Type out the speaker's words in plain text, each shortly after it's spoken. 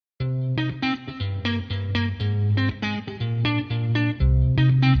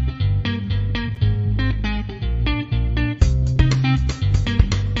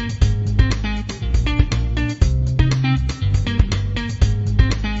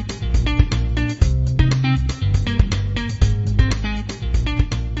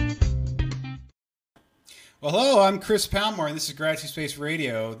I'm Chris Palmore, and this is Gratitude Space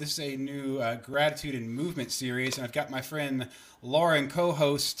Radio. This is a new gratitude and movement series, and I've got my friend Laura and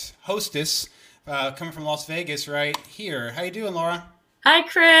hostess, coming from Las Vegas right here. How you doing, Laura? Hi,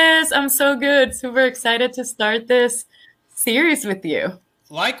 Chris. I'm so good. Super excited to start this series with you.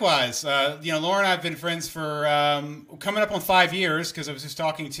 Likewise, Laura and I have been friends for coming up on 5 years, because I was just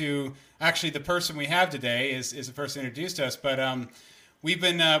talking to actually the person we have today is the person who introduced us, but we've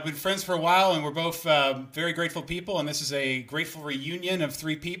been friends for a while, and we're both very grateful people, and this is a grateful reunion of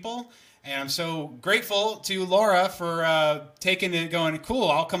three people. And I'm so grateful to Laura for taking it, going, cool,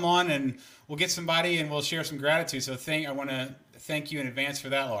 I'll come on and we'll get somebody and we'll share some gratitude. So I want to thank you in advance for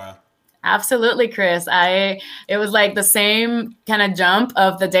that, Laura. Absolutely, Chris. It was like the same kind of jump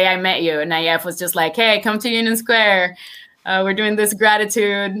of the day I met you. And Nayef was just like, hey, come to Union Square. We're doing this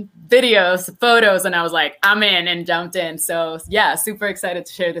gratitude videos, photos. And I was like, I'm in, and jumped in. So yeah, super excited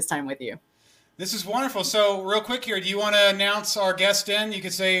to share this time with you. This is wonderful. So real quick here, do you want to announce our guest in? You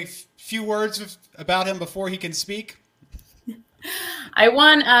could say a few words about him before he can speak.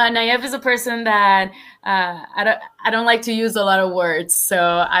 Nayef is a person that I don't like to use a lot of words. So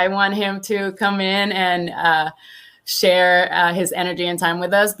I want him to come in and share his energy and time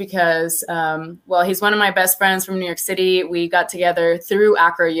with us because, he's one of my best friends from New York City. We got together through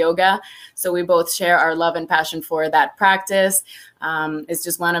Acro Yoga. So we both share our love and passion for that practice. It's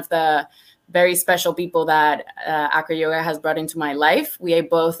just one of the very special people that Acro Yoga has brought into my life. We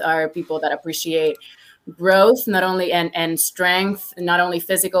both are people that appreciate growth, not only and strength, not only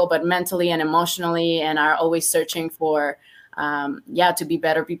physical, but mentally and emotionally, and are always searching for, to be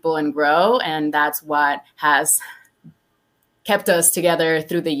better people and grow. And that's what has kept us together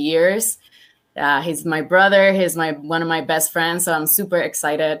through the years. He's my brother. He's one of my best friends. So I'm super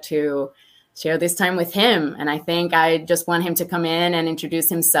excited to share this time with him. And I think I just want him to come in and introduce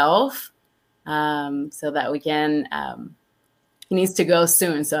himself so that we can... he needs to go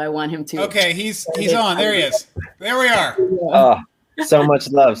soon, so I want him to. Okay, he's on. There he is. There we are. Oh, so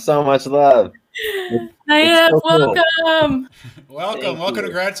much love. So much love. Nayef, so cool. Welcome. Welcome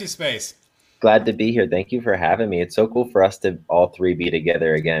to Gratitude Space. Glad to be here. Thank you for having me. It's so cool for us to all three be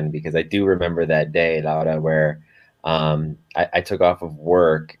together again, because I do remember that day, Laura, where I took off of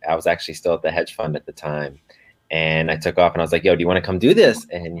work. I was actually still at the hedge fund at the time. And I took off and I was like, yo, do you want to come do this?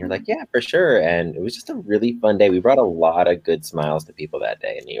 And you're like, yeah, for sure. And it was just a really fun day. We brought a lot of good smiles to people that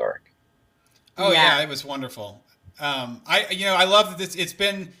day in New York. Oh yeah, it was wonderful. I love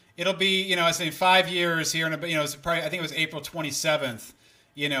that it'll be, I was saying 5 years here, and it's probably, I think it was April 27th,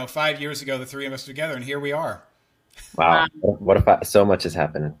 5 years ago, the three of us together, and here we are. Wow. So much has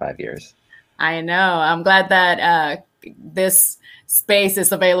happened in 5 years. I know. I'm glad that this space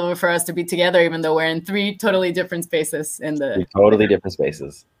is available for us to be together, even though we're in three totally different spaces. Totally different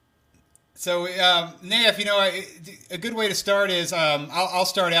spaces. So, Nayef, a good way to start is I'll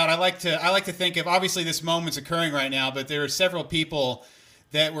start out. I like to think of, obviously this moment's occurring right now, but there are several people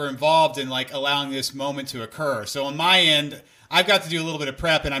that were involved in like allowing this moment to occur. So on my end, I've got to do a little bit of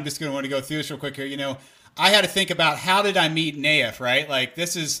prep, and I'm just going to want to go through this real quick here. I had to think about, how did I meet Nayef, right? Like,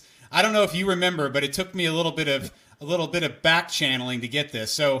 this is, I don't know if you remember, but it took me a little bit of back channeling to get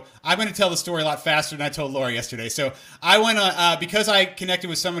this. So I'm going to tell the story a lot faster than I told Laura yesterday. So I went because I connected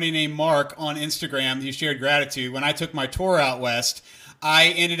with somebody named Mark on Instagram who shared gratitude. When I took my tour out west,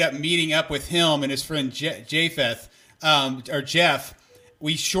 I ended up meeting up with him and his friend Jeff.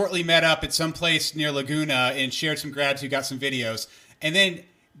 We shortly met up at some place near Laguna and shared some gratitude, got some videos. And then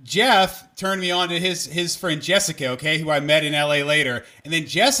Jeff turned me on to his friend Jessica, okay, who I met in LA later. And then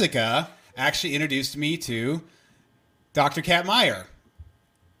Jessica actually introduced me to Dr. Kat Meyer.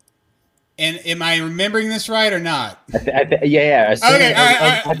 And am I remembering this right or not? Yeah. Okay.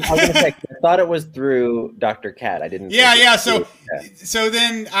 I was gonna say, I thought it was through Dr. Kat. I didn't. Yeah. So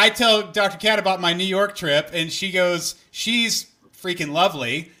then I tell Dr. Kat about my New York trip, and she goes, she's freaking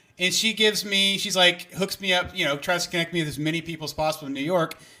lovely, and she's like, hooks me up, tries to connect me with as many people as possible in New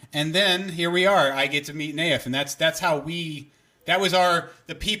York, and then here we are. I get to meet Nayef, and that's how that was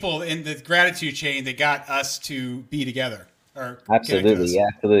the people in the gratitude chain that got us to be together.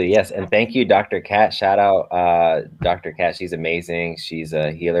 Absolutely. Yes. And thank you, Dr. Kat. Shout out Dr. Kat. She's amazing. She's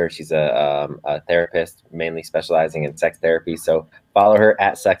a healer. She's a therapist, mainly specializing in sex therapy. So follow her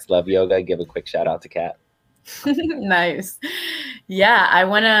at Sex Love Yoga. Give a quick shout out to Kat. Nice. Yeah, I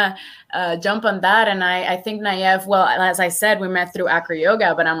want to jump on that. And I think Nayef, well, as I said, we met through Acro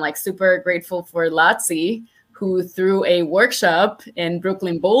Yoga, but I'm like super grateful for Latsi, who threw a workshop in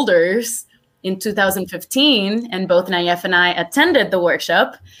Brooklyn Boulders in 2015, and both Nayef and I attended the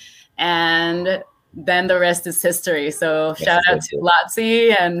workshop, and then the rest is history. So shout out to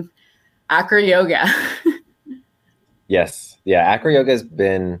Latsi and Acro Yoga. Yes. Yeah. Acro yoga has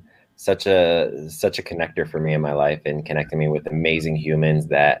been such a connector for me in my life and connecting me with amazing humans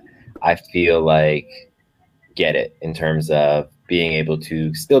that I feel like get it in terms of being able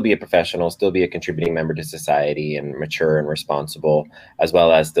to still be a professional, still be a contributing member to society and mature and responsible, as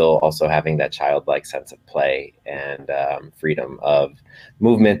well as still also having that childlike sense of play and freedom of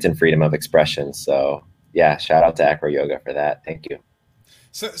movement and freedom of expression. So yeah, shout out to Acro Yoga for that. Thank you.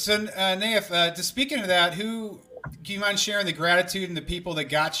 So, Naif, to speak into that, who do you mind sharing the gratitude and the people that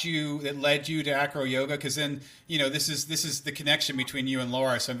got you, that led you to Acro Yoga? Because then, this is the connection between you and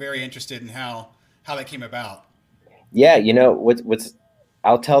Laura. So I'm very interested in how that came about. Yeah, what's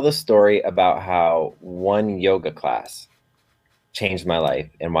I'll tell the story about how one yoga class changed my life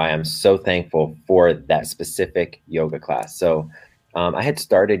and why I'm so thankful for that specific yoga class. So I had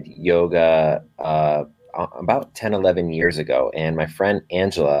started yoga about 10, 11 years ago. And my friend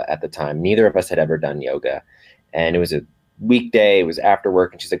Angela at the time, neither of us had ever done yoga. And it was a weekday, it was after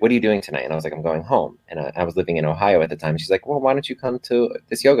work. And she's like, "What are you doing tonight?" And I was like, "I'm going home." And I was living in Ohio at the time. She's like, "Well, why don't you come to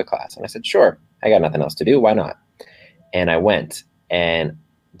this yoga class?" And I said, "Sure. I got nothing else to do. Why not?" And I went. And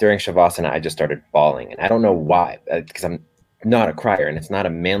during Shavasana, I just started bawling. And I don't know why, because I'm not a crier and it's not a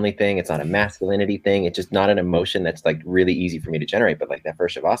manly thing. It's not a masculinity thing. It's just not an emotion that's like really easy for me to generate. But like that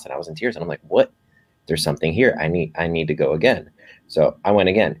first Shavasana, I was in tears and I'm like, what? There's something here. I need to go again. So I went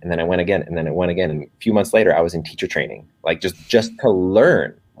again and then I went again and then I went again. And a few months later, I was in teacher training, like just to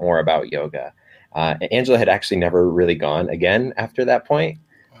learn more about yoga. Angela had actually never really gone again after that point,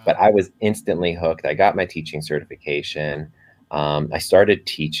 but I was instantly hooked. I got my teaching certification. I started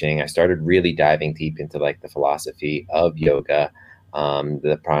teaching. I started really diving deep into like the philosophy of yoga,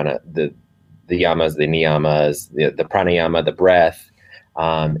 the prana, the yamas, the niyamas, the pranayama, the breath,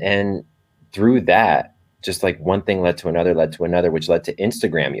 and through that, just like one thing led to another, which led to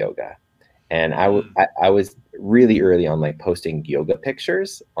Instagram yoga. And I was really early on like posting yoga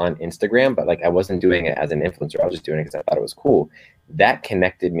pictures on Instagram, but like I wasn't doing it as an influencer. I was just doing it because I thought it was cool. That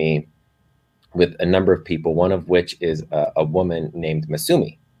connected me with a number of people, one of which is a woman named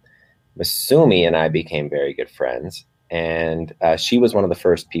Masumi. Masumi and I became very good friends. And she was one of the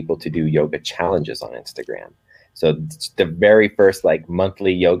first people to do yoga challenges on Instagram. So the very first like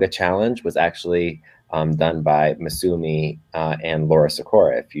monthly yoga challenge was actually done by Masumi and Laura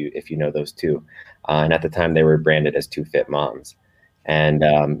Sakura, if you know those two. And at the time, they were branded as Two Fit Moms. And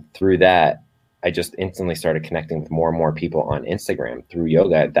through that, I just instantly started connecting with more and more people on Instagram through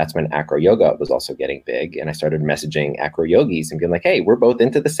yoga. That's when Acro Yoga was also getting big. And I started messaging Acro Yogis and being like, "Hey, we're both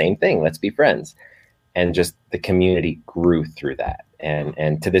into the same thing. Let's be friends." And just the community grew through that.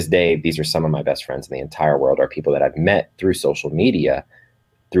 And to this day, these are some of my best friends in the entire world, are people that I've met through social media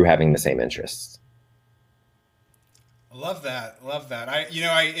through having the same interests. Love that. Love that. I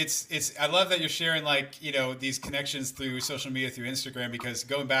love that you're sharing like, these connections through social media, through Instagram, because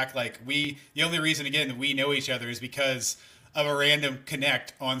going back, like the only reason again that we know each other is because of a random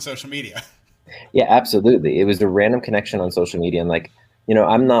connect on social media. Yeah, absolutely. It was a random connection on social media. And like,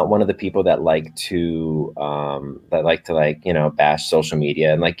 I'm not one of the people that like to bash social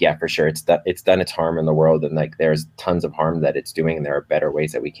media. And like, yeah, for sure, it's done its harm in the world. And like, there's tons of harm that it's doing. And there are better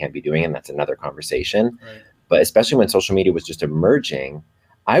ways that we can't be doing. And that's another conversation. Right. But especially when social media was just emerging,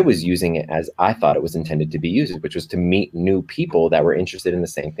 I was using it as I thought it was intended to be used, which was to meet new people that were interested in the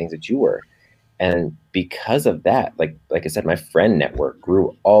same things that you were. And because of that, like I said, my friend network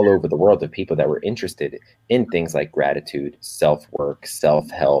grew all over the world of people that were interested in things like gratitude, self-work,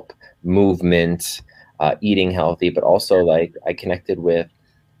 self-help, movement, eating healthy, but also like I connected with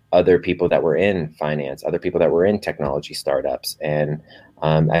other people that were in finance, other people that were in technology startups. And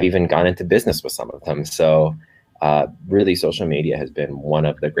I've even gone into business with some of them. So really social media has been one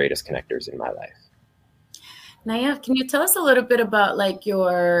of the greatest connectors in my life. Naif, can you tell us a little bit about like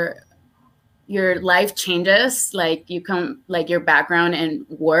your life changes, like your background and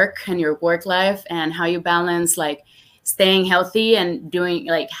work and your work life, and how you balance like staying healthy and doing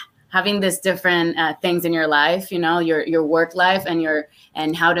like having these different things in your life, your work life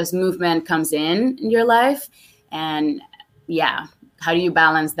and how does movement comes in your life, and yeah, how do you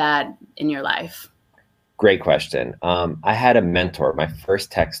balance that in your life? Great question. I had a mentor, my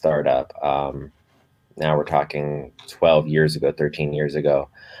first tech startup. Now we're talking 12 years ago, 13 years ago.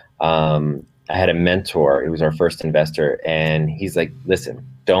 I had a mentor. He was our first investor. And he's like, "Listen,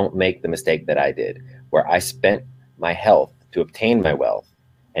 don't make the mistake that I did, where I spent my health to obtain my wealth.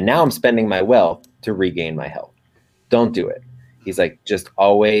 And now I'm spending my wealth to regain my health. Don't do it." He's like, "Just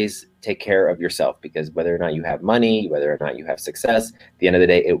always take care of yourself, because whether or not you have money, whether or not you have success, at the end of the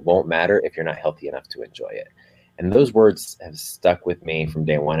day, it won't matter if you're not healthy enough to enjoy it." And those words have stuck with me from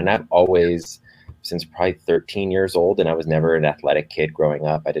day one. And I've always since probably 13 years old, and I was never an athletic kid growing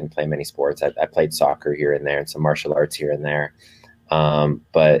up. I didn't play many sports. I played soccer here and there and some martial arts here and there.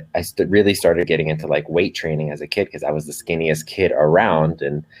 But I really started getting into like weight training as a kid because I was the skinniest kid around,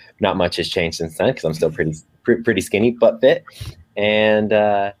 and not much has changed since then because I'm still pretty skinny but fit. And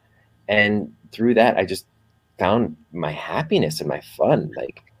through that, I just found my happiness and my fun.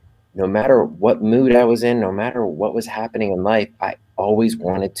 Like, no matter what mood I was in, no matter what was happening in life, I always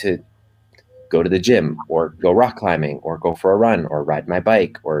wanted to go to the gym or go rock climbing or go for a run or ride my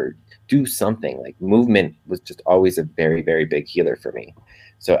bike or do something. Like, movement was just always a very, very big healer for me.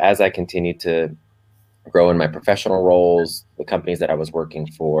 So as I continued to grow in my professional roles, the companies that I was working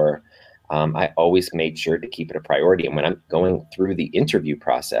for, I always made sure to keep it a priority. And when I'm going through the interview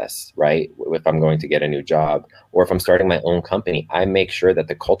process, right, if I'm going to get a new job or if I'm starting my own company, I make sure that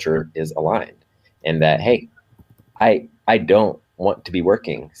the culture is aligned and that, hey, I don't want to be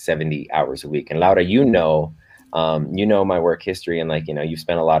working 70 hours a week. And Laura, you know my work history, and like, you've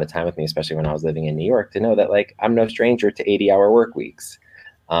spent a lot of time with me, especially when I was living in New York, to know that like I'm no stranger to 80-hour work weeks.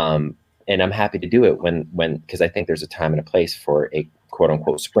 And I'm happy to do it because I think there's a time and a place for a quote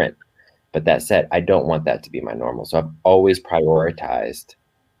unquote sprint. But that said, I don't want that to be my normal. So I've always prioritized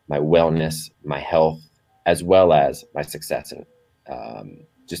my wellness, my health, as well as my success, and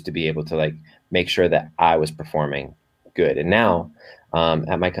just to be able to like make sure that I was performing good. And now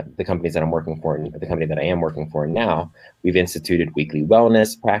at the companies that I'm working for, and the company that I am working for now, we've instituted weekly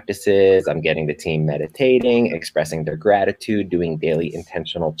wellness practices. I'm getting the team meditating, expressing their gratitude, doing daily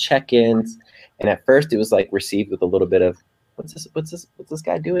intentional check-ins. And at first it was like received with a little bit of, what's this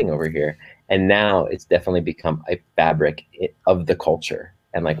guy doing over here? And now it's definitely become a fabric of the culture.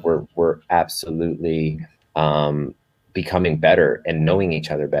 And like we're absolutely becoming better and knowing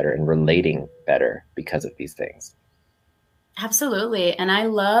each other better and relating better because of these things. Absolutely. And I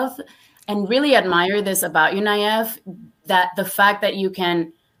love and really admire this about you, Nayef, that the fact that you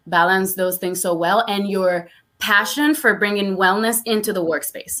can balance those things so well, and your passion for bringing wellness into the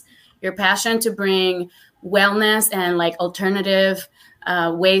workspace, your passion to bring wellness and like alternative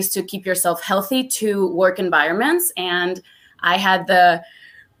ways to keep yourself healthy to work environments. And I had the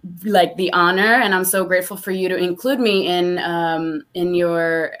honor, and I'm so grateful for you to include me in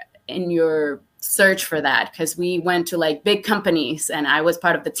your search for that, because we went to like big companies and I was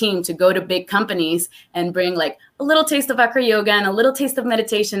part of the team to go to big companies and bring like a little taste of Acro yoga and a little taste of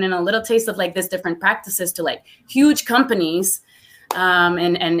meditation and a little taste of like this different practices to like huge companies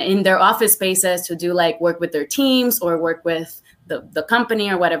and in their office spaces to do like work with their teams or work with the company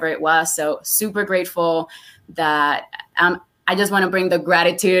or whatever it was. So super grateful that I just want to bring the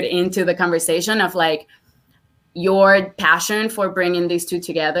gratitude into the conversation of like, your passion for bringing these two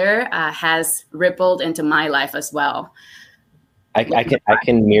together has rippled into my life as well. I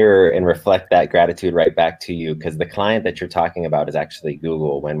can mirror and reflect that gratitude right back to you, because the client that you're talking about is actually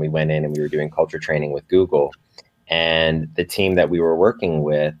Google. When we went in and we were doing culture training with Google, and the team that we were working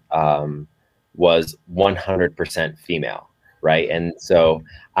with was 100% female. Right. And so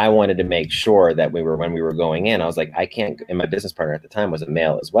I wanted to make sure that when we were going in, I was like, I can't, and my business partner at the time was a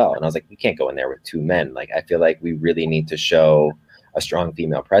male as well. And I was like, we can't go in there with two men. Like, I feel like we really need to show a strong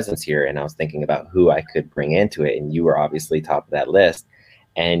female presence here. And I was thinking about who I could bring into it. And you were obviously top of that list,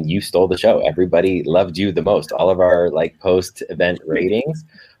 and you stole the show. Everybody loved you the most. All of our like post-event ratings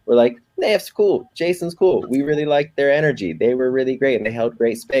were like, Nayef's cool, Jason's cool. We really liked their energy. They were really great and they held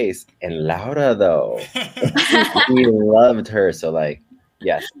great space. And Laura, though, we loved her. So like,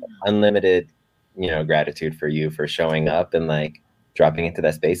 yes, unlimited, gratitude for you for showing up and like dropping into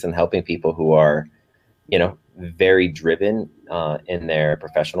that space and helping people who are, very driven in their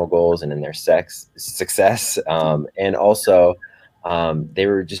professional goals and in their success. And also they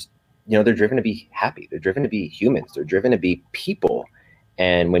were just, they're driven to be happy. They're driven to be humans. They're driven to be people.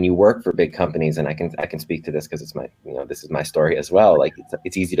 And when you work for big companies, and I can speak to this because it's my, this is my story as well. Like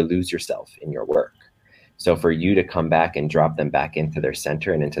it's easy to lose yourself in your work. So for you to come back and drop them back into their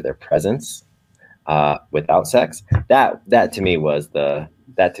center and into their presence without sex, that to me was the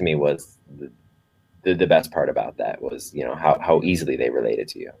best part about that was, how easily they related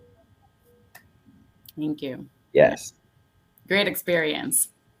to you. Thank you. Yes. Great experience.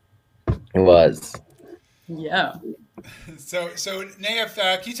 It was. Yeah. So Nayef,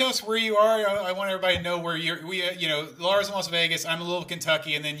 can you tell us where you are? I want everybody to know where Laura's in Las Vegas, I'm in Louisville,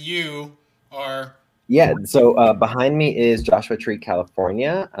 Kentucky, and then you are. Yeah. So behind me is Joshua Tree,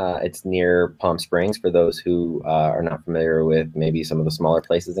 California. It's near Palm Springs for those who are not familiar with maybe some of the smaller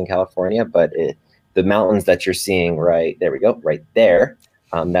places in California, but the mountains that you're seeing right there, right there,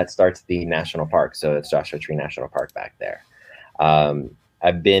 that starts the national park. So it's Joshua Tree National Park back there.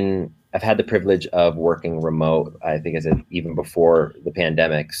 I've been I've had the privilege of working remote, I think, as even before the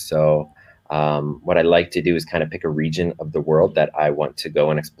pandemic. So what I like to do is kind of pick a region of the world that I want to go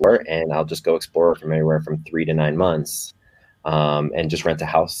and explore, and I'll just go explore from anywhere from 3 to 9 months, and just rent a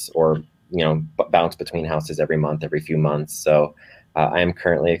house, or bounce between houses every month, every few months. So I am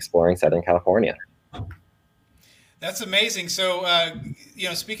currently exploring Southern California. That's amazing. So,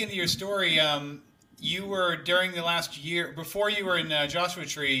 speaking to your story, you were during the last year before you were in Joshua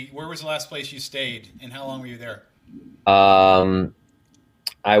Tree. Where was the last place you stayed, and how long were you there?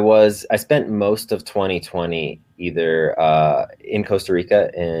 I spent most of 2020 either in Costa Rica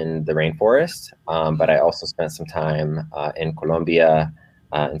in the rainforest, but I also spent some time in Colombia,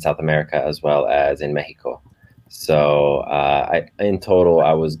 in South America, as well as in Mexico. So in total,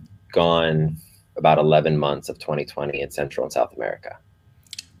 I was gone about 11 months of 2020 in Central and South America.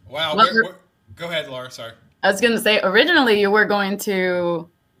 Wow. Go ahead, Laura. Sorry. I was going to say, originally you were going to...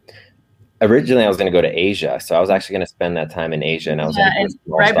 Originally, I was going to go to Asia. So I was actually going to spend that time in Asia. And I was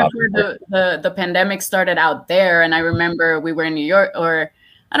right before the pandemic started out there. And I remember we were in New York, or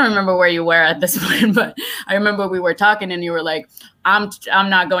I don't remember where you were at this point, but I remember we were talking and you were like, I'm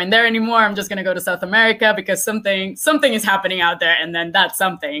not going there anymore. I'm just going to go to South America because something is happening out there. And then that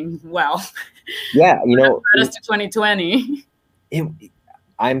something, well, yeah, brought us to 2020.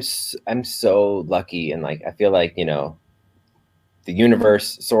 I'm so lucky. And like, I feel like, the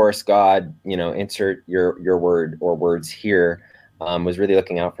universe, source, God, insert your word or words here, was really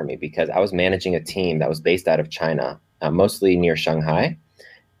looking out for me, because I was managing a team that was based out of China, mostly near Shanghai.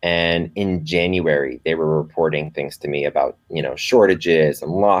 And in January, they were reporting things to me about, shortages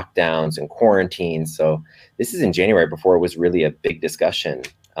and lockdowns and quarantines. So this is in January, before it was really a big discussion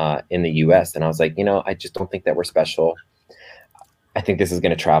in the US. And I was like, I just don't think that we're special. I think this is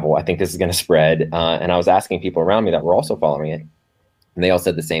going to travel. I think this is going to spread. And I was asking people around me that were also following it, and they all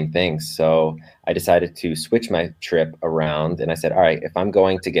said the same thing. So I decided to switch my trip around, and I said, all right, if I'm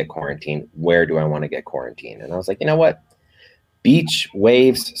going to get quarantined, where do I want to get quarantined? And I was like, you know what? Beach,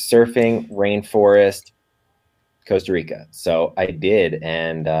 waves, surfing, rainforest, Costa Rica. So I did.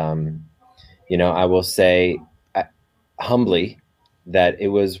 And, I will say humbly that it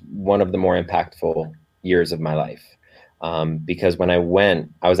was one of the more impactful years of my life. Because when I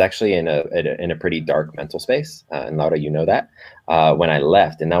went, I was actually in a pretty dark mental space, and Laura, that, when I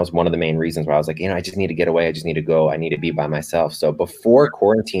left. And that was one of the main reasons why I was like, I just need to get away. I just need to go. I need to be by myself. So before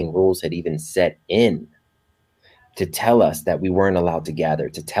quarantine rules had even set in, to tell us that we weren't allowed to gather,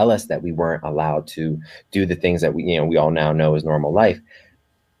 to tell us that we weren't allowed to do the things that we all now know as normal life,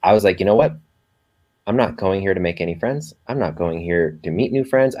 I was like, you know what? I'm not going here to make any friends. I'm not going here to meet new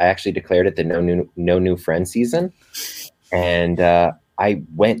friends. I actually declared it the no new friend season. And I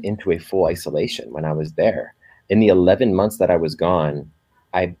went into a full isolation when I was there. In the 11 months that I was gone,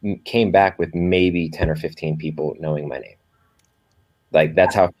 I came back with maybe 10 or 15 people knowing my name. Like,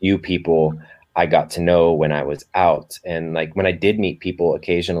 that's how few people I got to know when I was out. And like, when I did meet people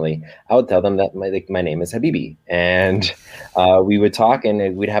occasionally, I would tell them that my name is Habibi, and we would talk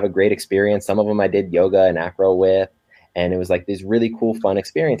and we'd have a great experience. Some of them I did yoga and acro with, and it was like these really cool, fun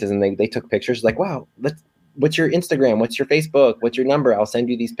experiences. And they took pictures like, wow, what's your Instagram? What's your Facebook? What's your number? I'll send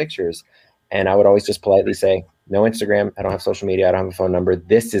you these pictures. And I would always just politely say, no Instagram. I don't have social media. I don't have a phone number.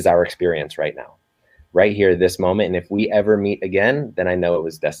 This is our experience right now, right here, this moment. And if we ever meet again, then I know it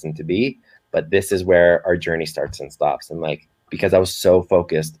was destined to be. But this is where our journey starts and stops. And like, because I was so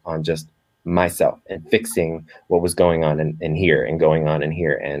focused on just myself and fixing what was going on in here and going on in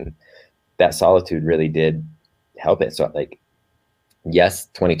here. And that solitude really did help it. So like, yes,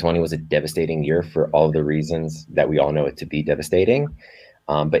 2020 was a devastating year for all the reasons that we all know it to be devastating.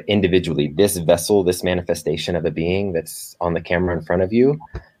 But individually, this vessel, this manifestation of a being that's on the camera in front of you,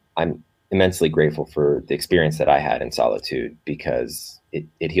 I'm immensely grateful for the experience that I had in solitude, because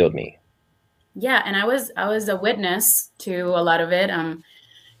it healed me. Yeah, and I was a witness to a lot of it.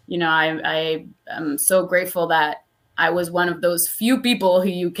 I am so grateful that I was one of those few people who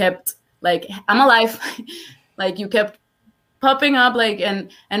you kept like, I'm alive, like you kept popping up, like and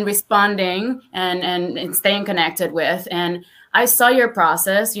responding and staying connected with. And I saw your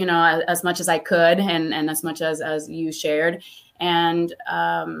process, as much as I could, and as much as you shared. And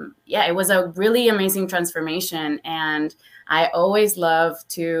it was a really amazing transformation. And I always love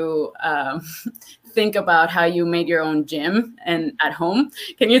to think about how you made your own gym and at home.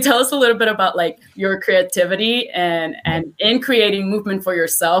 Can you tell us a little bit about like your creativity and in creating movement for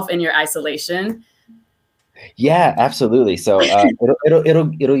yourself in your isolation? Yeah, absolutely. So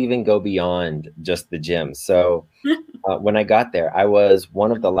it'll even go beyond just the gym. So when I got there, I was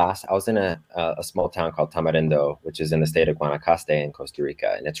one of the last. I was in a small town called Tamarindo, which is in the state of Guanacaste in Costa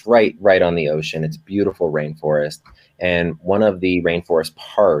Rica, and it's right on the ocean. It's beautiful rainforest, and one of the rainforest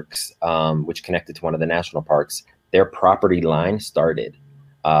parks, which connected to one of the national parks, their property line started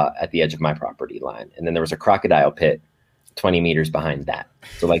at the edge of my property line, and then there was a crocodile pit 20 meters behind that.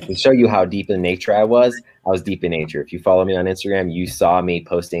 So like to show you how deep in nature I was deep in nature. If you follow me on Instagram, you saw me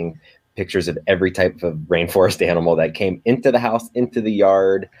posting pictures of every type of rainforest animal that came into the house, into the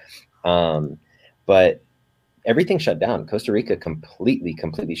yard. But everything shut down. Costa Rica completely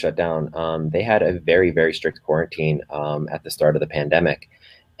shut down. They had a very strict quarantine at the start of the pandemic.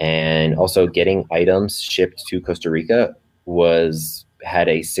 And also getting items shipped to Costa Rica had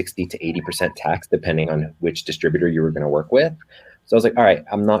a 60 to 80% tax depending on which distributor you were going to work with. So I was like, all right,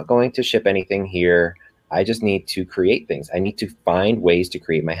 I'm not going to ship anything here. I just need to create things. I need to find ways to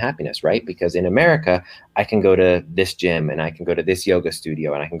create my happiness, right? Because in America, I can go to this gym and I can go to this yoga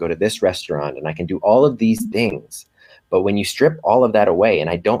studio and I can go to this restaurant and I can do all of these things. But when you strip all of that away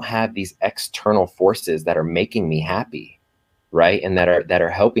and I don't have these external forces that are making me happy, right? And that are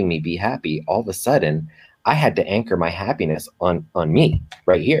helping me be happy, all of a sudden, I had to anchor my happiness on me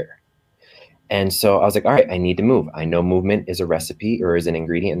right here. And so I was like, all right, I need to move. I know movement is a recipe or is an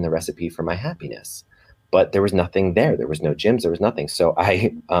ingredient in the recipe for my happiness. But there was nothing there. There was no gyms. There was nothing. So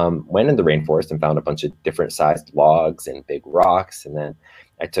I went in the rainforest and found a bunch of different sized logs and big rocks. And then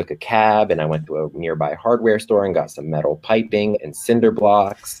I took a cab and I went to a nearby hardware store and got some metal piping and cinder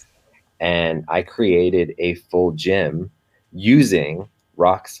blocks. And I created a full gym using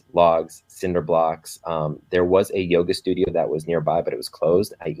rocks, logs, cinder blocks. There was a yoga studio that was nearby, but it was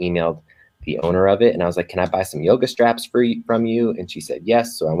closed. I emailed the owner of it and I was like, can I buy some yoga straps from you? And she said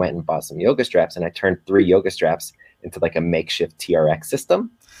yes. So I went and bought some yoga straps and I turned 3 yoga straps into like a makeshift TRX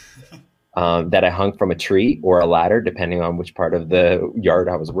system that I hung from a tree or a ladder, depending on which part of the yard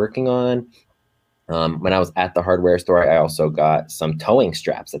I was working on. When I was at the hardware store, I also got some towing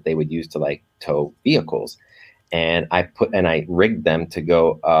straps that they would use to like tow vehicles. And I rigged them to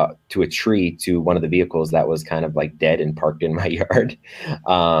go to a tree to one of the vehicles that was kind of like dead and parked in my yard.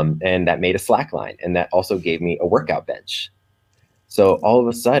 And that made a slack line. And that also gave me a workout bench. So all of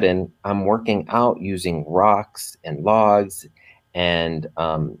a sudden I'm working out using rocks and logs. And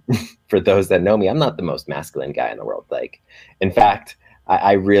for those that know me, I'm not the most masculine guy in the world. Like, in fact,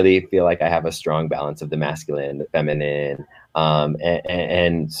 I really feel like I have a strong balance of the masculine, the feminine.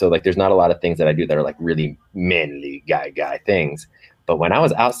 And so like, there's not a lot of things that I do that are like really manly guy things. But when I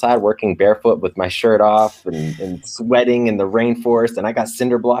was outside working barefoot with my shirt off and sweating in the rainforest and I got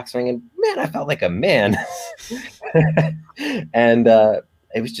cinder blocks ringing, man, I felt like a man. And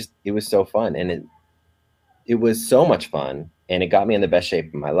it was so fun. And it was so much fun. And it got me in the best shape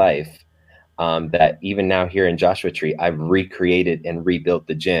of my life. That even now here in Joshua Tree, I've recreated and rebuilt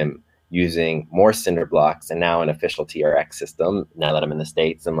the gym using more cinder blocks and now an official TRX system. Now that I'm in the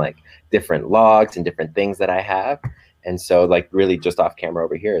States, and like different logs and different things that I have. And so like really just off camera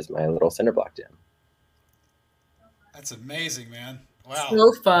over here is my little cinder block gym. That's amazing, man. Wow.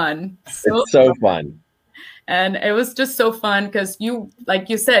 So fun. It's so fun. And it was just so fun because like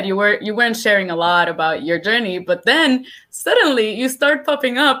you said, you weren't sharing a lot about your journey, but then suddenly you start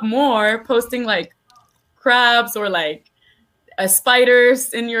popping up more, posting like crabs or like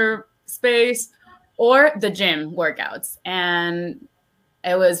spiders in your space or the gym workouts. And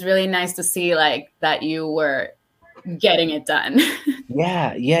it was really nice to see like that you were getting it done.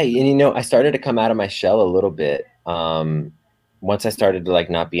 Yeah. And I started to come out of my shell a little bit. Once I started to like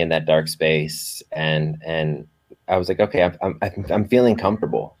not be in that dark space and I was like, okay, I'm feeling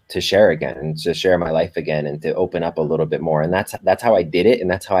comfortable to share again and to share my life again and to open up a little bit more. And that's how I did it. And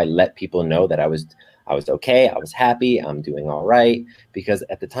that's how I let people know that I was okay. I was happy. I'm doing all right. Because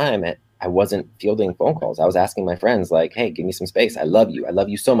at the time I wasn't fielding phone calls. I was asking my friends like, hey, give me some space. I love you. I love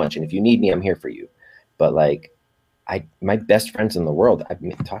you so much. And if you need me, I'm here for you. But like my best friends in the world, I've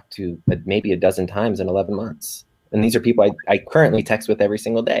talked to maybe a dozen times in 11 months. And these are people I currently text with every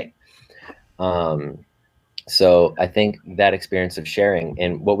single day. So I think that experience of sharing,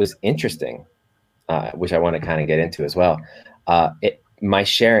 and what was interesting, which I want to kind of get into as well, my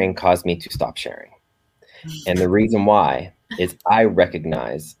sharing caused me to stop sharing. And the reason why is I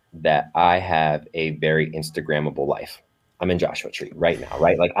recognize that I have a very Instagrammable life. I'm in Joshua Tree right now,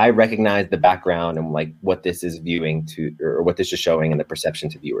 right? Like I recognize the background and like what this is viewing to, or what this is showing and the perception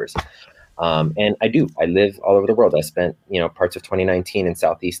to viewers. And I live all over the world. I spent, parts of 2019 in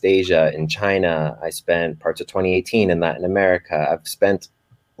Southeast Asia, in China. I spent parts of 2018 in Latin America. I've spent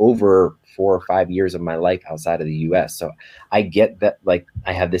over 4 or 5 years of my life outside of the US. So I get that, like,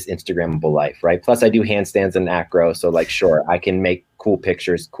 I have this Instagrammable life, right? Plus I do handstands and acro. So like, sure, I can make cool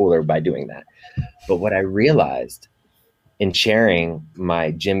pictures cooler by doing that. But what I realized in sharing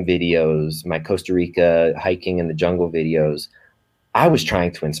my gym videos, my Costa Rica hiking in the jungle videos, I was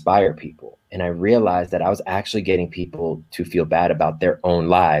trying to inspire people. And I realized that I was actually getting people to feel bad about their own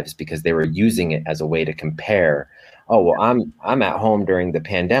lives because they were using it as a way to compare. Oh, well, I'm at home during the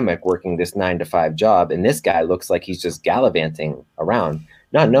pandemic working this 9-to-5 job, and this guy looks like he's just gallivanting around,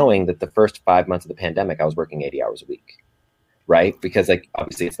 not knowing that the first 5 months of the pandemic, I was working 80 hours a week, right? Because like,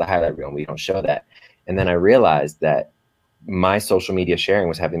 obviously it's the highlight reel and we don't show that. And then I realized that my social media sharing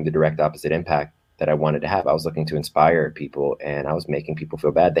was having the direct opposite impact that I wanted to have. I was looking to inspire people, and I was making people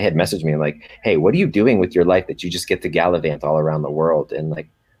feel bad. They had messaged me like, hey, what are you doing with your life that you just get to gallivant all around the world? And like,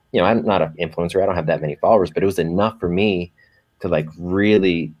 you know, I'm not an influencer. I don't have that many followers, but it was enough for me to like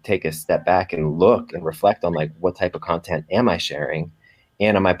really take a step back and look and reflect on like, what type of content am I sharing?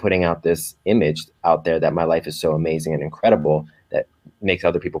 And am I putting out this image out there that my life is so amazing and incredible that makes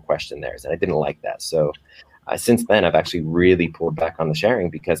other people question theirs? And I didn't like that. So since then, I've actually really pulled back on the sharing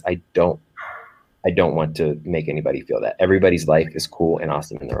because I don't want to make anybody feel that. Everybody's life is cool and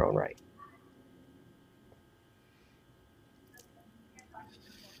awesome in their own right.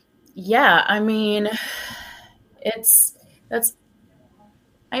 Yeah, I mean, I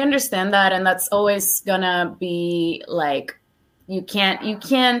understand that, and that's always gonna be like, you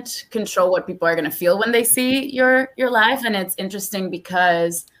can't control what people are gonna feel when they see your life. And it's interesting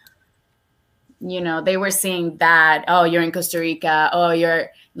because, you know, they were seeing that, oh, you're in Costa Rica, oh,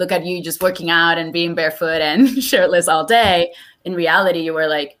 look at you just working out and being barefoot and shirtless all day. In reality, you were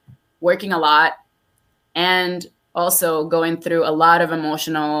like working a lot and also going through a lot of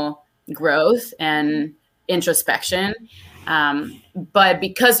emotional growth and introspection. But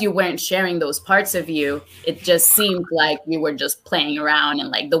because you weren't sharing those parts of you, it just seemed like you were just playing around and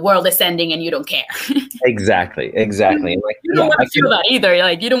like the world is ending and you don't care. Exactly. And like, you don't want to feel that either.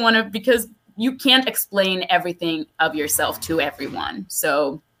 Like, you don't want to, because you can't explain everything of yourself to everyone.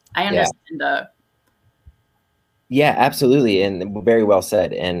 So I understand Yeah, absolutely. And very well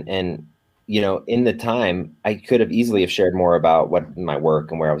said. And, you know, in the time I could have easily have shared more about what my work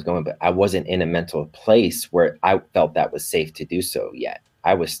and where I was going, but I wasn't in a mental place where I felt that was safe to do so yet.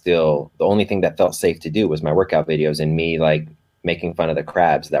 I was still, the only thing that felt safe to do was my workout videos and me like making fun of the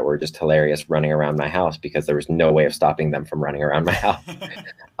crabs that were just hilarious running around my house because there was no way of stopping them from running around my house.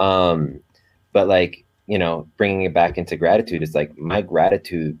 But like, you know, bringing it back into gratitude is like, my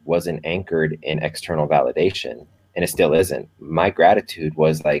gratitude wasn't anchored in external validation, and it still isn't. My gratitude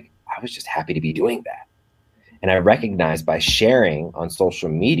was like, I was just happy to be doing that. And I recognized by sharing on social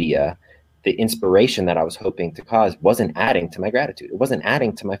media, the inspiration that I was hoping to cause wasn't adding to my gratitude. It wasn't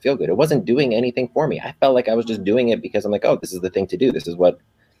adding to my feel good. It wasn't doing anything for me. I felt like I was just doing it because I'm like, oh, this is the thing to do. This is what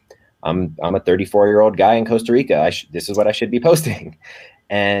I'm a 34-year-old guy in Costa Rica. This is what I should be posting.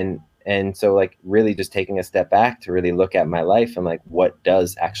 And so like really just taking a step back to really look at my life and like, what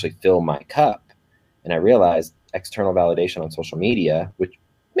does actually fill my cup? And I realized external validation on social media, which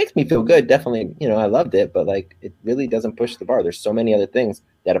makes me feel good. Definitely, you know, I loved it, but like, it really doesn't push the bar. There's so many other things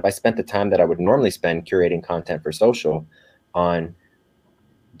that if I spent the time that I would normally spend curating content for social on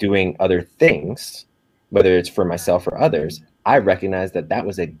doing other things, whether it's for myself or others, I recognized that that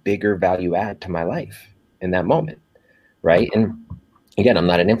was a bigger value add to my life in that moment. Right. And again, I'm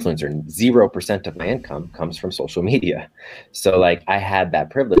not an influencer. 0% of my income comes from social media. So like, I had that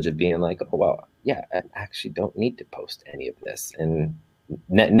privilege of being like, oh, well, yeah, I actually don't need to post any of this. And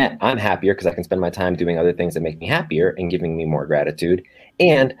net, I'm happier because I can spend my time doing other things that make me happier and giving me more gratitude.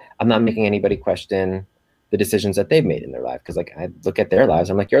 And I'm not making anybody question the decisions that they've made in their life. Because like, I look at their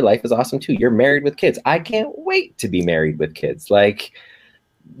lives, I'm like, your life is awesome too. You're married with kids. I can't wait to be married with kids. Like,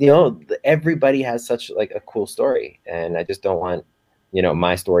 you know, everybody has such like a cool story. And I just don't want, you know,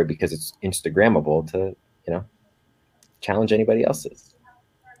 my story, because it's Instagrammable, to, you know, challenge anybody else's.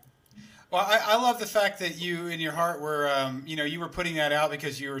 Well, I love the fact that you, in your heart, were, you know, you were putting that out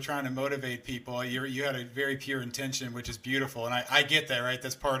because you were trying to motivate people. You had a very pure intention, which is beautiful. And I get that, right?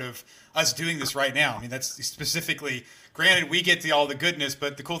 That's part of us doing this right now. I mean, that's specifically, granted, we get all the goodness,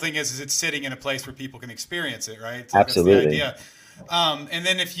 but the cool thing is it's sitting in a place where people can experience it, right? So absolutely. That's the idea. And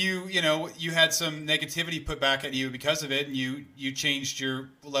then if you had some negativity put back at you because of it, and you changed your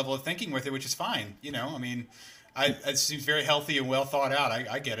level of thinking with it, which is fine. You know, I mean, it seems very healthy and well thought out.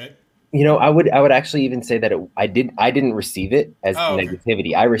 I get it. You know, I would actually even say that I didn't receive it as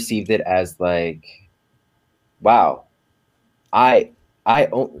negativity. I received it as like, wow, I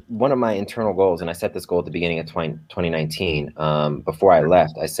one of my internal goals, and I set this goal at the beginning of 2019, before I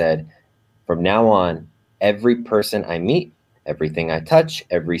left, I said, from now on, every person I meet, everything I touch,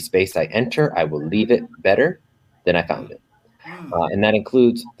 every space I enter, I will leave it better than I found it. And that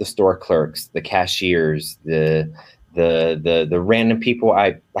includes the store clerks, the cashiers, the random people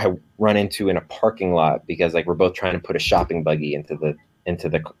I run into in a parking lot because like we're both trying to put a shopping buggy into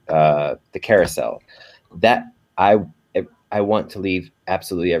the carousel. That I want to leave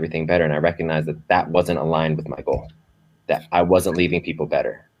absolutely everything better, and I recognize that wasn't aligned with my goal. That I wasn't leaving people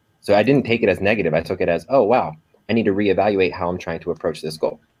better. So I didn't take it as negative. I took it as, oh wow, I need to reevaluate how I'm trying to approach this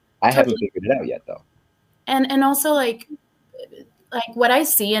goal. I haven't figured it out yet though. And also like what I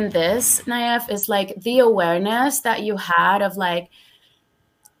see in this, Nayef, is like the awareness that you had of like,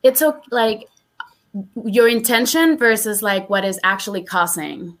 it's like your intention versus like what is actually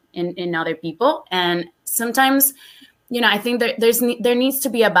causing in other people. And sometimes, I think there needs to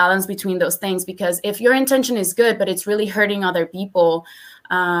be a balance between those things, because if your intention is good, but it's really hurting other people,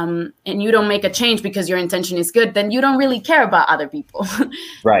 and you don't make a change because your intention is good, then you don't really care about other people.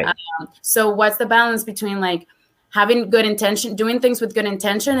 Right. So what's the balance between like having good intention, doing things with good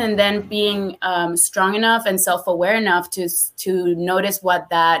intention, and then being strong enough and self-aware enough to notice what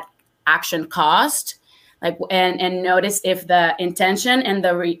that action cost, like, and notice if the intention and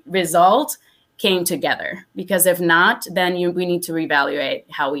the result came together, because if not, then we need to reevaluate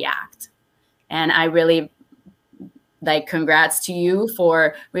how we act. And I really like, congrats to you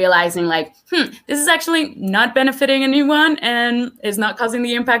for realizing like, this is actually not benefiting anyone and is not causing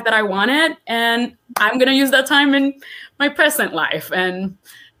the impact that I wanted. And I'm going to use that time in my present life. And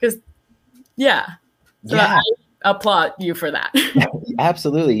because, so I applaud you for that.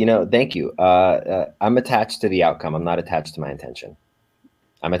 Absolutely. Thank you. I'm attached to the outcome. I'm not attached to my intention.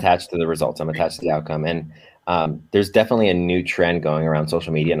 I'm attached to the results. I'm attached to the outcome. And there's definitely a new trend going around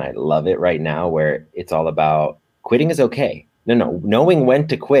social media, and I love it right now, where it's all about quitting is okay. No, knowing when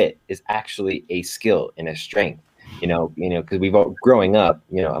to quit is actually a skill and a strength. Because we've all growing up.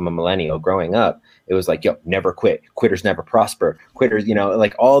 I'm a millennial. Growing up, it was like, yo, never quit. Quitters never prosper. Quitters,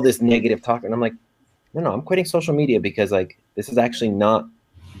 like all this negative talk, and I'm like, no, I'm quitting social media because like this is actually not,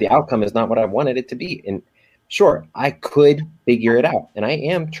 the outcome is not what I wanted it to be. And sure, I could figure it out, and I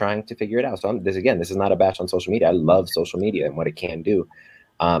am trying to figure it out. So this is not a bash on social media. I love social media and what it can do.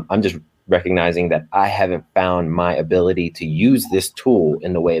 I'm just recognizing that I haven't found my ability to use this tool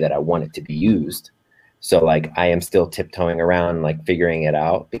in the way that I want it to be used. So like I am still tiptoeing around, like figuring it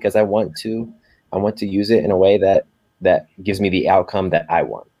out, because I want to use it in a way that gives me the outcome that I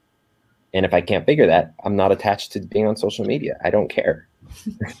want. And if I can't figure that, I'm not attached to being on social media. I don't care.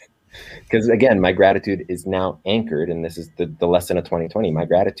 Because again, my gratitude is now anchored, and this is the lesson of 2020. My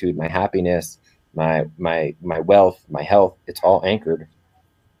gratitude, my happiness, my wealth, my health, it's all anchored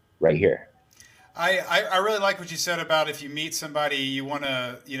right here. I really like what you said about if you meet somebody, you want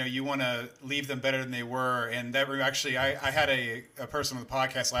to leave them better than they were. And that actually, I had a person on the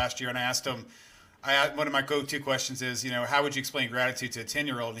podcast last year, and I asked him, one of my go-to questions is, how would you explain gratitude to a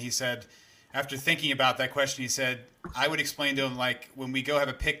 10-year-old? And he said, after thinking about that question, he said, I would explain to him, like, when we go have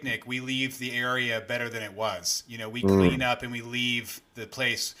a picnic, we leave the area better than it was. We clean up and we leave the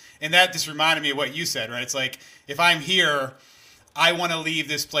place. And that just reminded me of what you said, right? It's like, if I'm here, I want to leave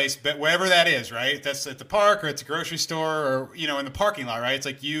this place, but wherever that is, right? That's at the park or at the grocery store or, in the parking lot, right? It's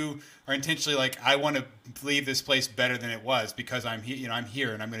like you are intentionally like, I want to leave this place better than it was because I'm here, I'm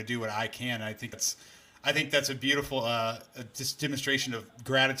here and I'm going to do what I can. And I think that's a beautiful just demonstration of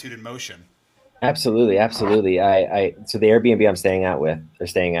gratitude in motion. Absolutely. So the Airbnb I'm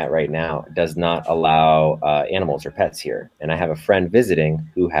staying at right now does not allow animals or pets here. And I have a friend visiting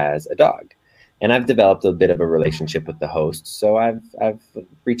who has a dog, and I've developed a bit of a relationship with the host. So I've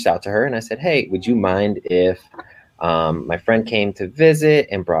reached out to her and I said, hey, would you mind if my friend came to visit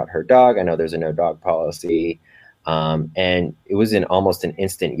and brought her dog? I know there's a no dog policy. And it was almost an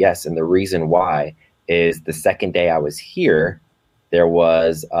instant yes. And the reason why is the second day I was here, there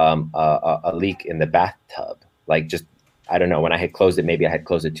was a leak in the bathtub. Like, just, I don't know, when I had closed it, maybe I had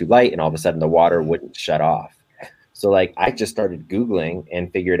closed it too light, and all of a sudden the water wouldn't shut off. So like I just started Googling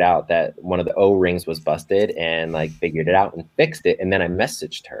and figured out that one of the O-rings was busted, and like figured it out and fixed it. And then I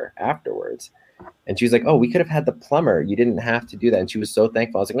messaged her afterwards, and she was like, oh, we could have had the plumber. You didn't have to do that. And she was so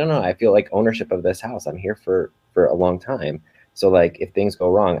thankful. I was like, no, I feel like ownership of this house. I'm here for a long time. So like if things go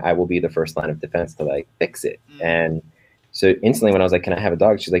wrong, I will be the first line of defense to like fix it. And so instantly when I was like, can I have a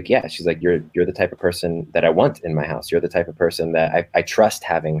dog? She's like, yeah. She's like, you're the type of person that I want in my house. You're the type of person that I trust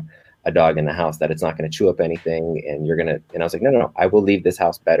having a dog in the house, that it's not going to chew up anything. And I was like, no, I will leave this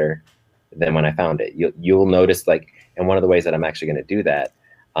house better than when I found it. You'll notice, like, And one of the ways that I'm actually going to do that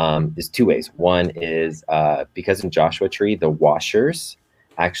is two ways. One is because in Joshua Tree, the washers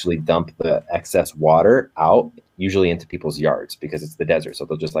actually dump the excess water out, usually into people's yards because it's the desert. So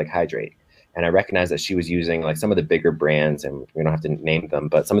they'll just like hydrate. And I recognize that she was using like some of the bigger brands, and we don't have to name them,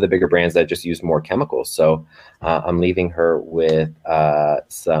 but some of the bigger brands that just use more chemicals. So I'm leaving her with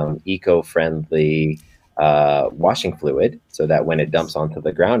some eco-friendly washing fluid so that when it dumps onto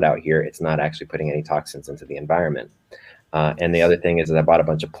the ground out here, it's not actually putting any toxins into the environment. And the other thing is that I bought a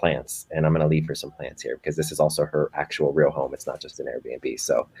bunch of plants, and I'm going to leave her some plants here because this is also her actual real home. It's not just an Airbnb.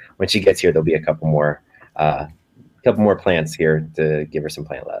 So when she gets here, there'll be a couple more plants here to give her some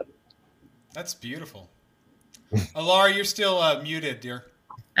plant love. That's beautiful. Alara, you're still muted, dear.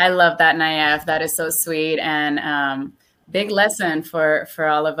 I love that, Nayef. That is so sweet, and big lesson for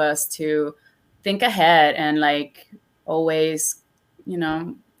all of us to think ahead and like always,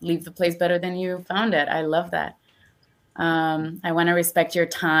 leave the place better than you found it. I love that. I want to respect your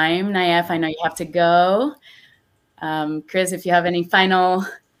time, Nayef. I know you have to go. Chris, if you have any final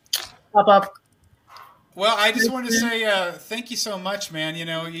pop-up. Well, I just wanted to say thank you so much, man.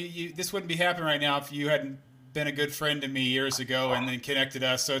 This wouldn't be happening right now if you hadn't been a good friend to me years ago and then connected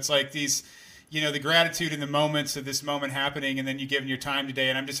us. So it's like these, the gratitude in the moments of this moment happening, and then you giving your time today.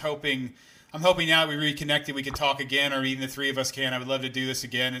 And I'm hoping now that we reconnected, we can talk again, or even the three of us can. I would love to do this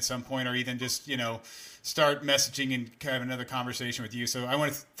again at some point, or even just, start messaging and kind of another conversation with you. So I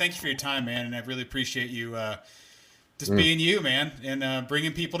want to thank you for your time, man. And I really appreciate you just being you, man, and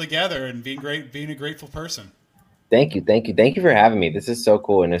bringing people together and being a grateful person. Thank you for having me. This is so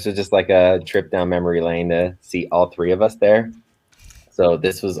cool, and this is just like a trip down memory lane to see all three of us there. So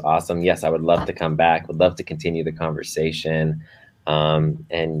this was awesome. Yes, I would love to come back. Would love to continue the conversation,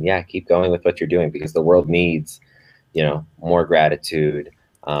 and yeah, keep going with what you're doing because the world needs, more gratitude,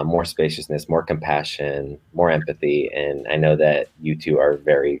 more spaciousness, more compassion, more empathy, and I know that you two are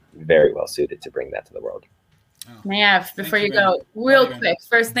very, very well suited to bring that to the world. Oh. Nayef, before you go, real quick,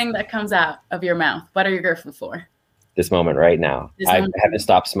 first thing that comes out of your mouth, what are you grateful for? This moment right now. I haven't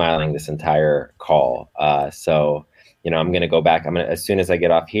stopped smiling this entire call. So, I'm going to go back. As soon as I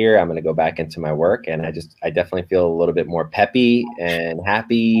get off here, I'm going to go back into my work, and I definitely feel a little bit more peppy and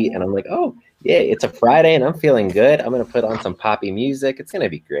happy. And I'm like, oh yeah, it's a Friday and I'm feeling good. I'm going to put on some poppy music. It's going to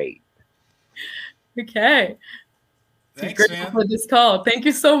be great. Okay. Thanks, man. For this call. Thank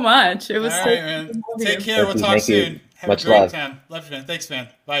you so much. It was all right, man. Take care. We'll talk soon. Have Much a great love. time. Love you, man. Thanks, man.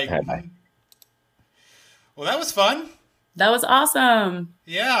 Bye. Right, bye. Well, that was fun. That was awesome.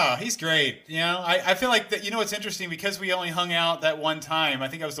 Yeah, he's great. I feel like that, what's interesting, because we only hung out that one time. I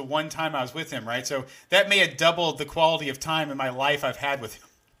think that was the one time I was with him, right? So that may have doubled the quality of time in my life I've had with him.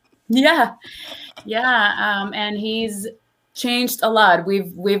 Yeah. And he's changed a lot.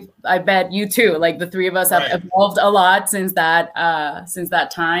 I bet you too, like the three of us have evolved a lot since that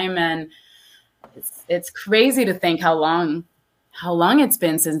time. And it's crazy to think how long it's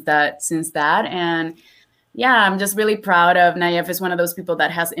been since that. And yeah, I'm just really proud of Nayef. Is one of those people that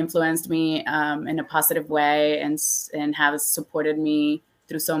has influenced me in a positive way and has supported me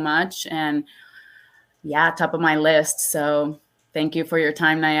through so much. And yeah, top of my list. So thank you for your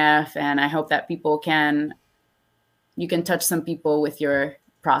time, Nayef. And I hope that you can touch some people with your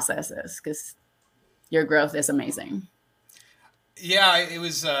processes because your growth is amazing. Yeah, it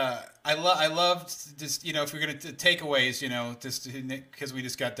was. I loved just if we're gonna takeaways, just because we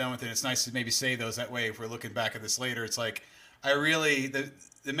just got done with it. It's nice to maybe say those that way if we're looking back at this later. It's like the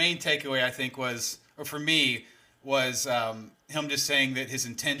main takeaway I think was, or for me was him just saying that his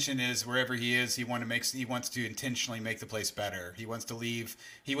intention is wherever he is, he wants to intentionally make the place better. He wants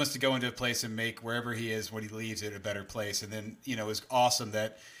to go into a place and make wherever he is when he leaves it a better place. And then it was awesome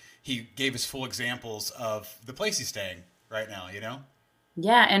that he gave us full examples of the place he's staying right now,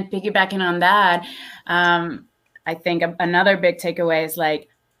 Yeah, and piggybacking on that, I think another big takeaway is like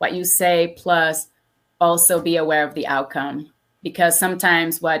what you say, plus also be aware of the outcome. Because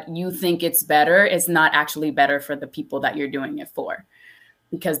sometimes what you think it's better is not actually better for the people that you're doing it for,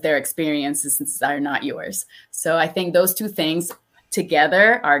 because their experiences are not yours. So I think those two things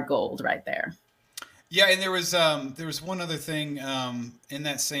together are gold right there. Yeah, and there was one other thing in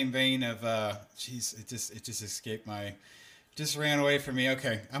that same vein of it just escaped just ran away from me.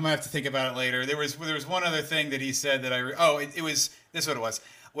 Okay, I'm gonna have to think about it later. There was one other thing that he said that it was this is what it was.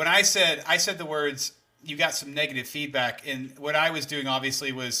 When I said the words, you got some negative feedback, and what I was doing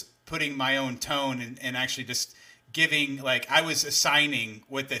obviously was putting my own tone and actually just giving, like I was assigning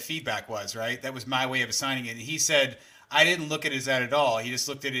what the feedback was, right? That was my way of assigning it. And he said, I didn't look at it as that at all. He just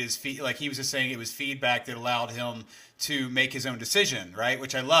looked at it as like he was just saying it was feedback that allowed him to make his own decision, right?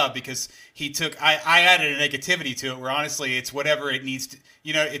 Which I love because he took, I added a negativity to it where honestly it's whatever it needs to,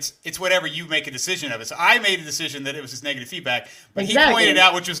 it's whatever you make a decision of it. So I made a decision that it was his negative feedback, but he pointed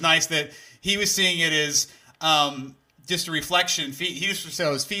out, which was nice, that he was seeing it as just a reflection. He just said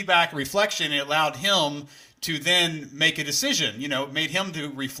it was feedback, reflection. It allowed him to then make a decision, made him to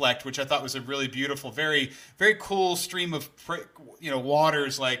reflect, which I thought was a really beautiful, very, very cool stream of,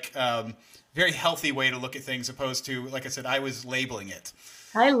 waters, like very healthy way to look at things opposed to, like I said, I was labeling it.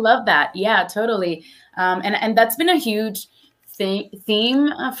 I love that. Yeah, totally. And that's been a huge theme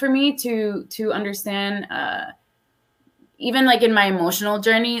for me to understand, even like in my emotional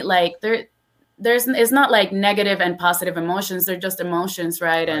journey, like it's not like negative and positive emotions. They're just emotions,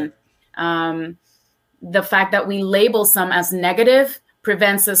 right? And the fact that we label some as negative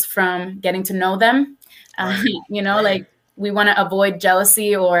prevents us from getting to know them. Right. Like we want to avoid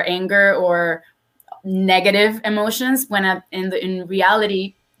jealousy or anger or negative emotions when in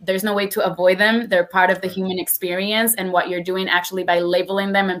reality, there's no way to avoid them. They're part of the human experience. And what you're doing actually by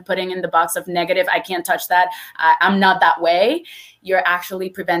labeling them and putting in the box of negative, I can't touch that, I'm not that way, you're actually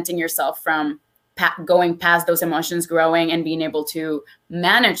preventing yourself from going past those emotions, growing, and being able to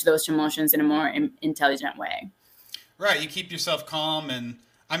manage those emotions in a more intelligent way. Right. You keep yourself calm. And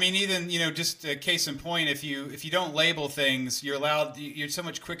I mean, even, just a case in point, if you don't label things, you're so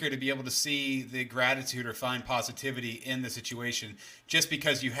much quicker to be able to see the gratitude or find positivity in the situation just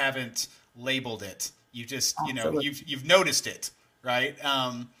because you haven't labeled it. You just, you've noticed it. Right.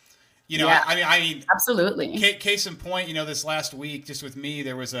 Yeah. I mean, absolutely. Case in point, this last week, just with me,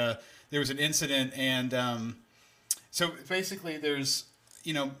 there was an incident, and so basically there's,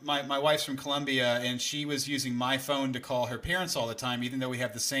 my wife's from Colombia, and she was using my phone to call her parents all the time, even though we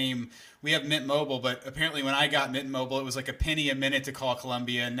have Mint Mobile, but apparently when I got Mint Mobile, it was like a penny a minute to call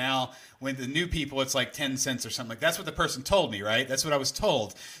Colombia, and now when the new people, it's like 10 cents or something. Like that's what the person told me, right? That's what I was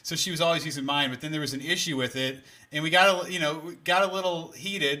told. So she was always using mine, but then there was an issue with it, and we got a little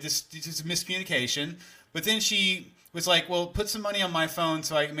heated, just a miscommunication, but then she was like, well, put some money on my phone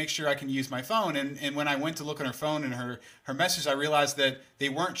so I can make sure I can use my phone. And when I went to look on her phone and her message, I realized that they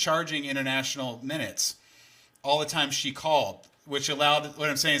weren't charging international minutes all the time she called, which allowed, what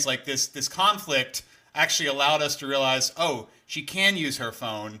I'm saying is like this conflict actually allowed us to realize, oh, she can use her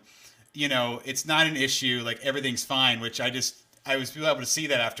phone. It's not an issue. Like everything's fine, which I was able to see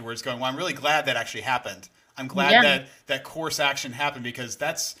that afterwards going, well, I'm really glad that actually happened. I'm glad that course action happened because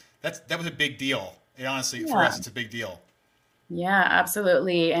that was a big deal. Honestly, for us, it's a big deal. Yeah,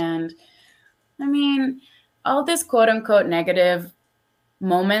 absolutely. And I mean, all this quote unquote negative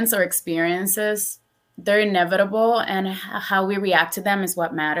moments or experiences, they're inevitable. And how we react to them is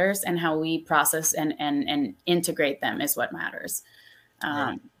what matters. And how we process and integrate them is what matters.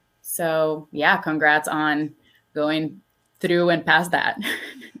 Right. So yeah, congrats on going through and past that.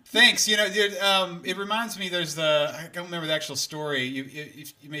 Thanks. It reminds me. I don't remember the actual story. You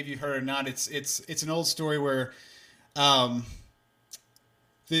maybe you've heard it or not. It's an old story where, the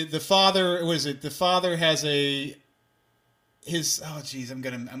father the father has I'm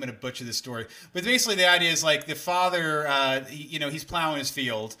gonna butcher this story. But basically the idea is like the father, he's plowing his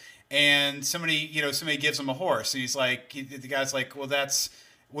field and somebody gives him a horse. And he's like, the guy's like, well,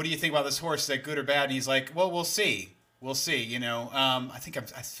 what do you think about this horse? Is that good or bad? And he's like, well, we'll see. We'll see,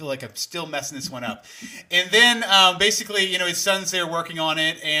 I feel like I'm still messing this one up. And then basically, his son's there working on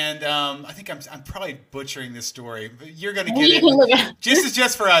it. And I think I'm probably butchering this story, but you're going to get it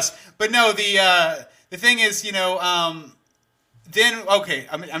just for us. But no, the thing is, then, okay,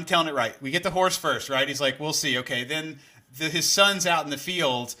 I'm telling it right. We get the horse first, right? He's like, we'll see. Okay. Then his son's out in the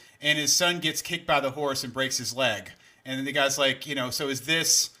field and his son gets kicked by the horse and breaks his leg. And then the guy's like, so is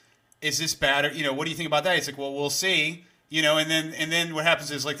this bad? Or, what do you think about that? He's like, well, we'll see, and then what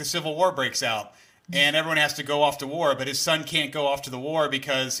happens is like the Civil War breaks out and everyone has to go off to war, but his son can't go off to the war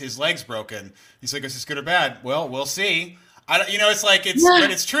because his leg's broken. He's like, is this good or bad? Well, we'll see. It's like,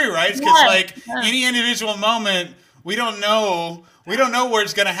 but it's true, right? Because any individual moment, we don't know where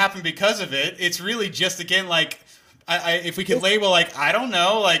it's going to happen because of it. It's really just, again, like, if we could label, like, I don't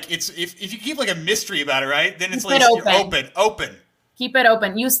know, like it's, if you keep like a mystery about it, right? Then it's like, you're open. Keep it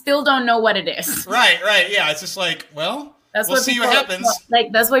open. You still don't know what it is. Right. Yeah. It's just like, well, we'll see what happens.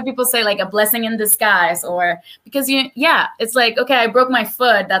 Like, that's why people say like a blessing in disguise, or because it's like, okay, I broke my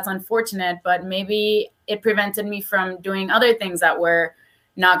foot. That's unfortunate, but maybe it prevented me from doing other things that were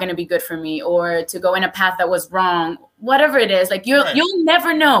not going to be good for me, or to go in a path that was wrong, whatever it is. Like you'll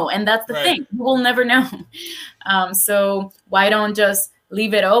never know. And that's the thing. You will never know. So why don't just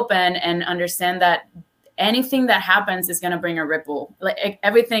leave it open and understand that anything that happens is going to bring a ripple. Like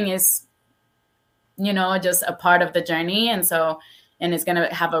everything is, just a part of the journey. And it's going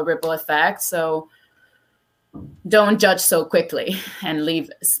to have a ripple effect. So don't judge so quickly and leave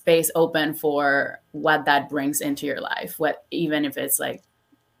space open for what that brings into your life, even if it's like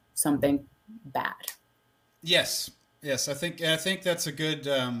something bad. Yes. I think that's a good,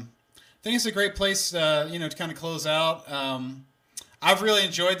 I think it's a great place, to kind of close out. I've really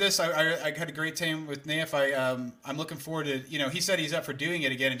enjoyed this. I had a great time with Nayef. I'm looking forward to, he said he's up for doing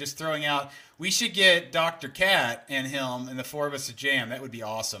it again and just throwing out, we should get Dr. Cat and him and the four of us to jam. That would be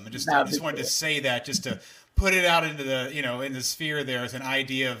awesome. I just wanted to say that just to put it out into the, in the sphere there as an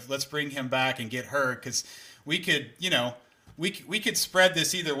idea of let's bring him back and get her, because we could, we could spread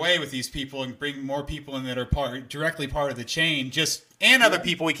this either way with these people and bring more people in that are directly part of the chain, and other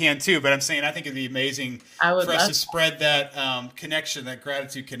people we can too. But I'm saying I think it'd be amazing for us to spread that connection, that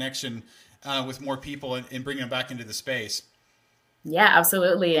gratitude connection with more people and bring them back into the space. Yeah,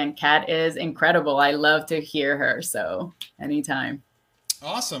 absolutely. And Kat is incredible. I love to hear her. So anytime.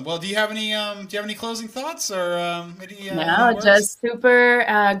 Awesome. Well, do you have any closing thoughts or no, just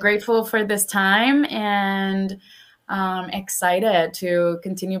super grateful for this time and excited to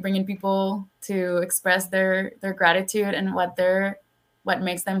continue bringing people to express their gratitude and what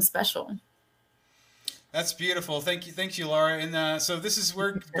makes them special. That's beautiful. Thank you, Laura. And so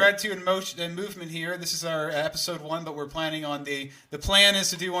we're Gratitude in Motion and Movement here. This is our episode 1, but we're planning on the plan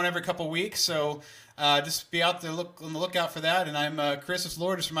is to do one every couple of weeks. So just be out there, on the lookout for that. And I'm Chris with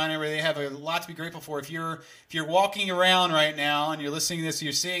Laura. Just reminding everybody they have a lot to be grateful for. If you're walking around right now and you're listening to this,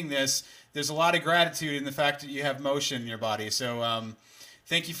 you're seeing this, there's a lot of gratitude in the fact that you have motion in your body. So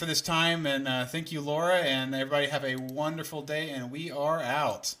thank you for this time, and thank you, Laura, and everybody have a wonderful day, and we are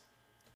out.